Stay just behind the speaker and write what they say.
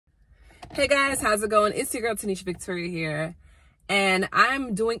Hey guys, how's it going? It's your girl Tanisha Victoria here, and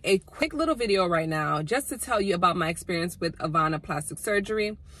I'm doing a quick little video right now just to tell you about my experience with Avana Plastic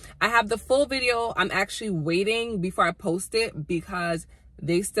Surgery. I have the full video. I'm actually waiting before I post it because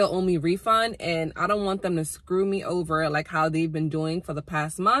they still owe me refund, and I don't want them to screw me over like how they've been doing for the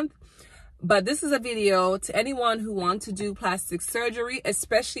past month. But this is a video to anyone who wants to do plastic surgery,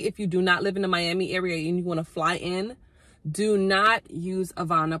 especially if you do not live in the Miami area and you want to fly in. Do not use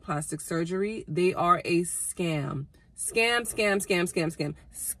Avana Plastic Surgery. They are a scam. Scam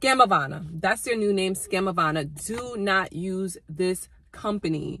Avana. That's their new name, Scam Avana. Do not use this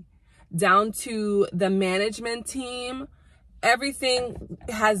company. Down to the management team, everything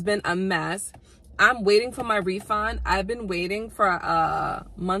has been a mess. I'm waiting for my refund. I've been waiting for a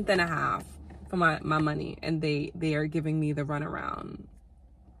month and a half for my money, and they are giving me the runaround.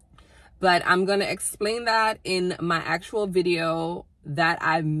 But I'm going to explain that in my actual video that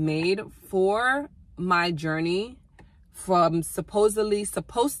I've made for my journey from supposedly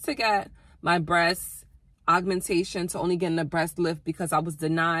supposed to get my breast augmentation to only getting a breast lift because I was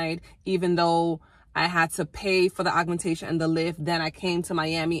denied, even though I had to pay for the augmentation and the lift. Then I came to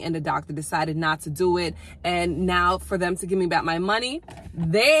Miami and the doctor decided not to do it. And now for them to give me back my money,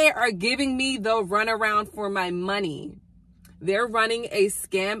 they are giving me the runaround for my money. They're running a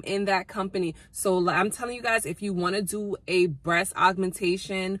scam in that company. So I'm telling you guys, if you want to do a breast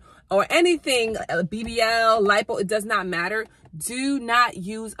augmentation or anything, BBL, lipo, it does not matter. Do not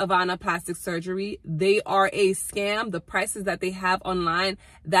use Avana Plastic Surgery. They are a scam. The prices that they have online,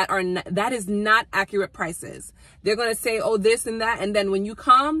 that is not accurate prices. They're going to say, oh, this and that. And then when you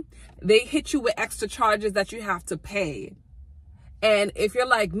come, they hit you with extra charges that you have to pay. And if you're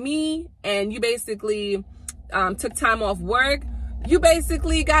like me and you basically took time off work, you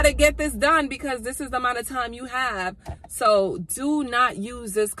basically got to get this done because this is the amount of time you have. So do not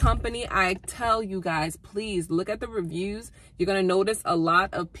use this company. I tell you guys, please look at the reviews. You're going to notice a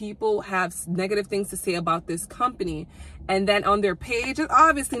lot of people have negative things to say about this company. And then on their page, it's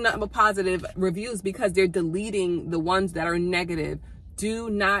obviously nothing but positive reviews because they're deleting the ones that are negative. Do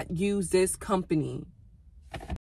not use this company.